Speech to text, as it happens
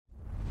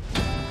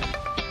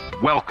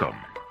Welcome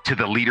to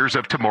the Leaders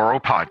of Tomorrow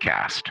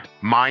podcast.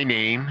 My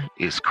name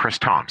is Chris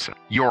Thompson,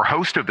 your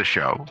host of the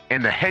show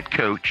and the head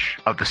coach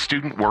of the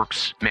Student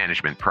Works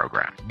Management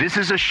Program. This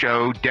is a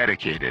show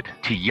dedicated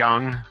to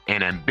young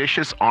and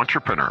ambitious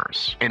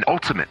entrepreneurs and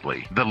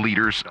ultimately the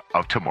leaders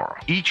of tomorrow.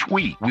 Each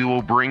week, we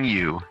will bring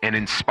you an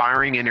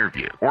inspiring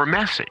interview or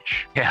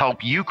message to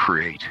help you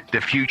create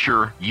the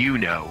future you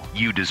know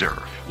you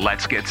deserve.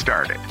 Let's get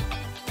started.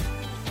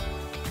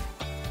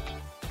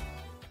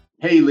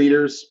 Hey,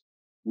 leaders.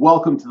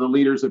 Welcome to the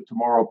Leaders of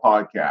Tomorrow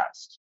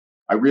podcast.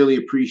 I really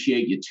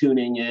appreciate you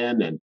tuning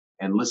in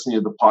and listening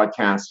to the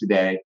podcast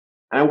today.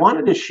 And I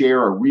wanted to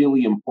share a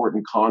really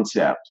important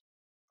concept.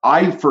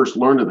 I first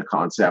learned of the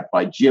concept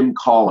by Jim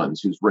Collins,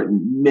 who's written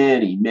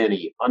many,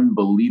 many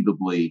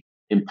unbelievably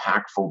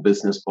impactful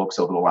business books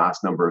over the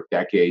last number of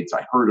decades.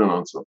 I heard it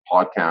on some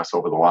podcasts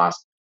over the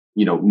last,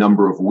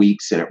 number of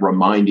weeks, and it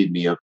reminded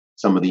me of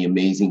some of the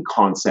amazing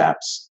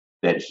concepts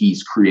that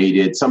he's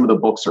created. Some of the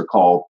books are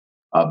called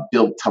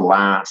Built to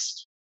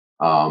Last.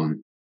 All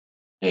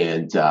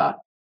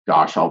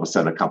of a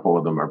sudden, a couple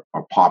of them are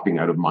popping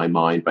out of my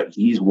mind, but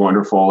he's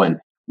wonderful. And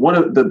one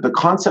of the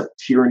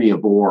concept tyranny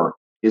of or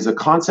is a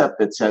concept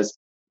that says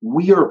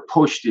we are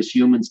pushed as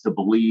humans to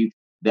believe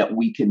that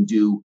we can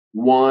do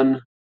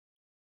one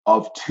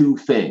of two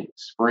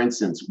things. For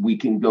instance, we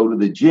can go to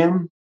the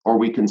gym or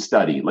we can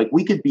study. Like,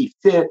 we could be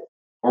fit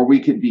or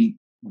we could be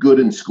good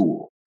in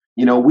school.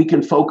 We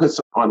can focus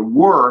on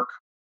work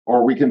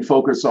or we can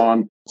focus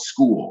on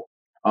school.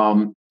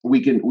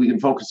 We can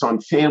focus on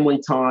family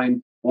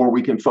time, or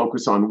we can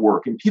focus on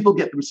work. And people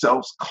get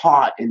themselves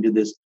caught into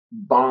this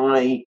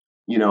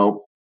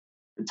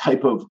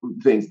type of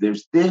things.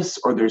 There's this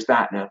or there's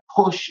that, and a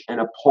push and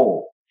a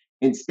pull.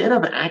 Instead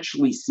of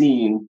actually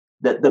seeing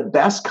that the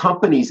best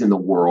companies in the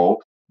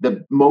world,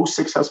 the most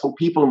successful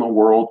people in the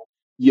world,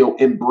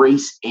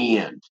 embrace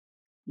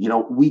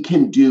we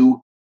can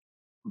do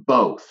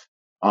both.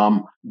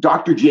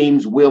 Dr.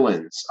 James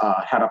Willens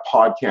had a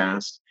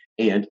podcast,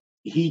 and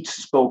he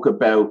spoke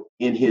about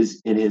in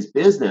his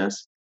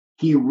business,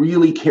 he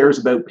really cares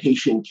about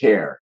patient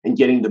care and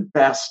getting the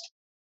best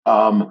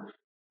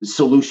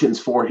solutions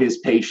for his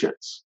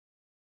patients.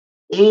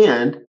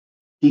 And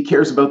he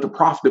cares about the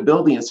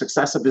profitability and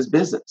success of his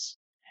business.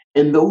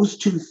 And those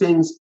two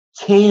things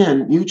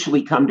can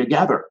mutually come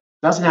together.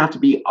 It doesn't have to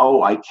be,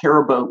 I care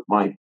about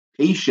my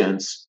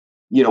patients,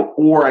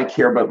 or I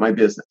care about my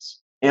business.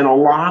 And a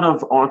lot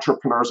of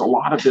entrepreneurs, a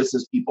lot of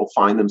business people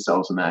find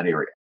themselves in that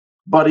area.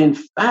 But in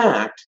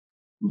fact,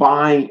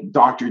 by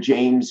Dr.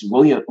 James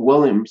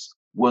Williams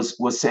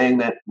was saying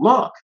that,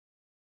 look,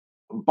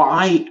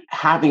 by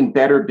having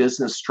better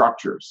business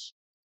structures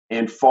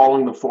and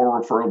following the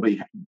four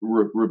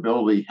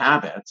referability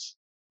habits,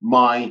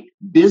 my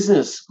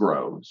business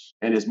grows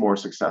and is more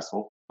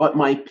successful, but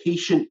my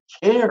patient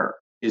care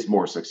is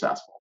more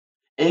successful.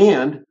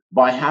 And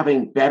by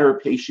having better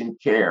patient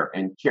care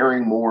and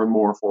caring more and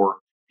more for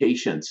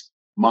patients,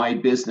 my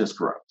business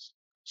grows.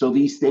 So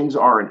these things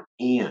are an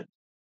and.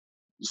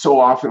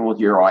 So often we'll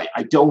hear, I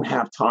don't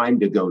have time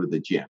to go to the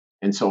gym.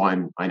 And so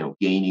I'm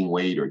gaining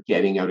weight or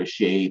getting out of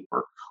shape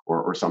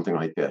or something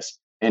like this.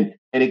 And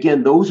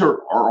again, those are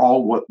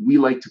all what we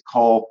like to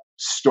call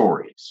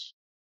stories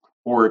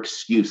or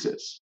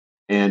excuses.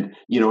 And,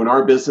 in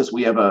our business,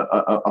 we have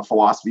a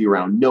philosophy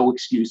around no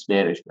excuse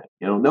management,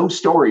 no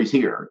stories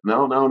here.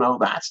 No,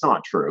 that's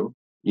not true.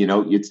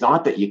 It's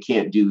not that you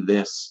can't do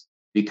this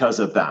because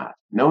of that.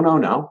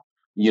 No.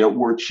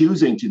 We're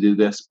choosing to do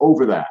this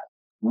over that.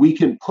 We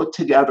can put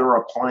together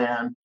a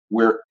plan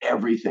where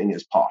everything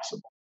is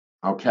possible.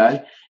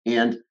 Okay.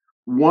 And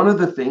one of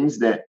the things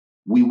that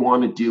we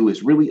want to do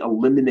is really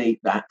eliminate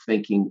that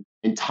thinking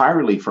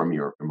entirely from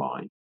your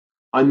mind.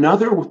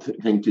 Another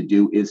thing to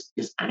do is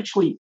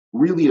actually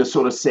really to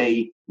sort of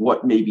say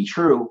what may be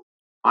true.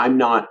 I'm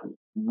not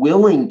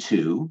willing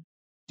to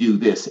do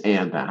this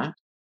and that,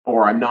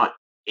 or I'm not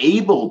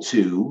able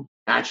to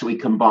actually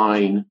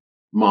combine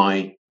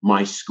my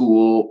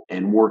school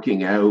and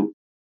working out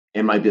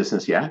and my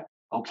business yet.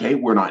 Okay,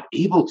 we're not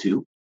able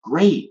to.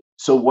 Great.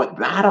 So what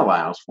that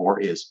allows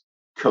for is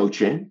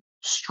coaching,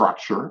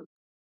 structure,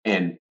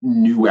 and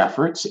new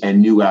efforts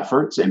and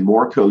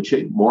more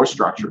coaching, more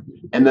structure.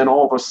 And then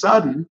all of a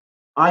sudden,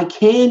 I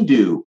can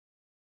do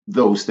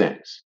those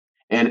things.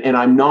 And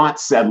I'm not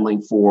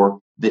settling for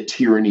the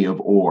tyranny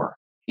of or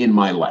in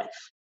my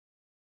life.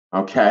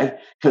 Okay?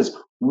 Because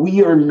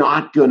we are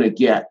not going to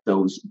get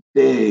those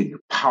big,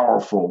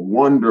 powerful,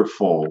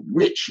 wonderful,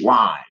 rich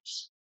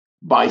lives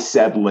by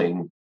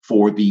settling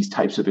for these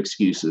types of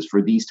excuses,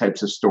 for these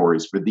types of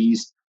stories, for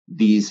these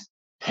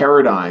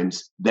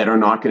paradigms that are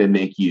not going to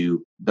make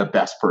you the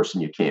best person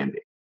you can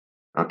be.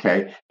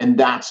 Okay? And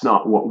that's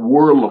not what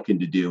we're looking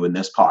to do in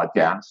this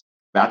podcast.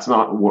 That's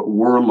not what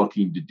we're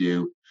looking to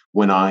do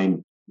when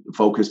I'm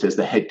focused as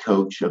the head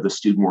coach of the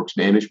Student Works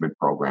Management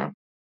Program.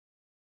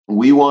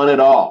 We want it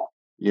all.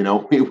 We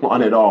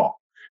want it all.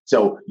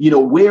 So,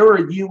 where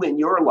are you in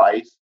your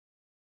life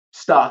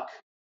stuck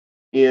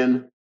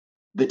in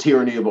the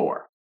tyranny of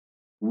or?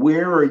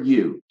 Where are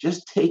you?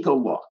 Just take a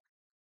look.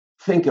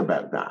 Think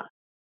about that.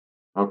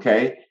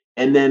 Okay.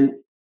 And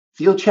then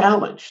feel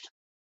challenged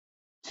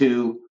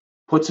to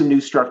put some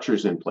new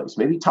structures in place.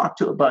 Maybe talk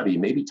to a buddy,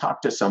 maybe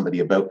talk to somebody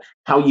about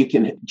how you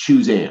can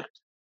choose and.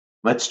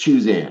 Let's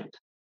choose and.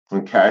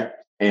 Okay.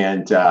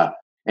 And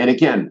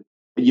again,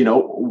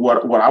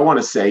 what I want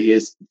to say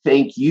is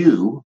thank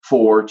you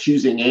for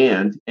choosing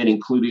and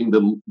including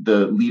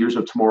the Leaders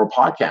of Tomorrow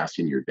podcast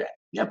in your day.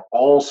 You have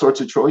all sorts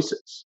of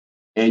choices,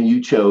 and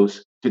you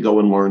chose to go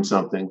and learn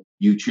something.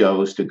 You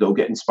chose to go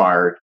get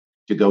inspired,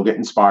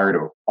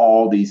 of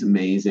all these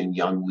amazing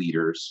young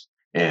leaders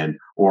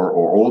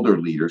or older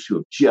leaders who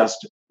have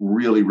just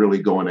really, really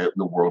going out in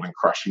the world and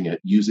crushing it,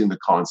 using the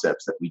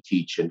concepts that we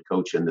teach and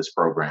coach in this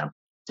program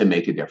to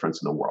make a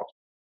difference in the world.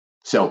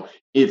 So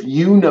if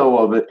you know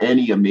of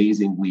any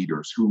amazing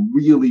leaders who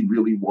really,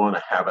 really want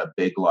to have a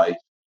big life,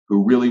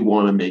 who really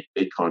want to make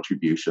big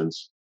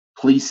contributions,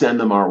 please send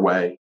them our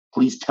way.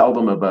 Please tell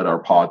them about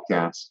our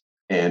podcast.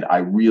 And I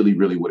really,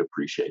 really would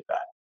appreciate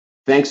that.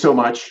 Thanks so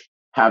much.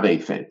 Have a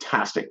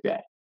fantastic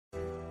day.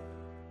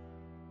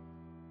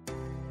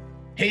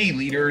 Hey,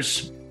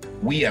 leaders,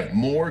 we have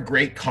more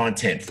great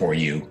content for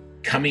you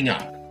coming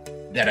up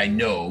that I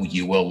know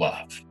you will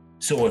love.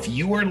 So if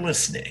you are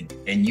listening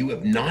and you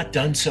have not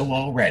done so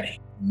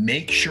already,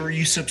 make sure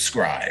you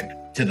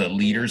subscribe to the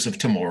Leaders of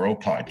Tomorrow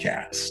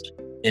podcast.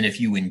 And if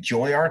you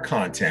enjoy our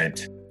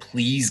content,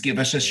 please give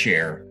us a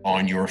share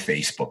on your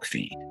Facebook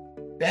feed.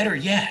 Better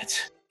yet,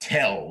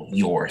 tell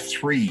your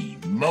 3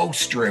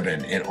 most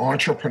driven and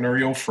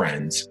entrepreneurial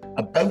friends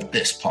about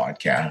this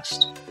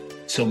podcast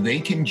so they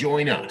can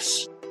join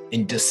us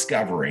in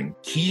discovering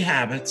key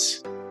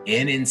habits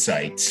and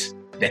insights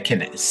that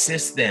can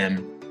assist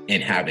them in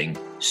having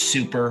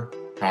super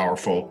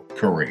powerful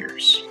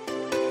careers.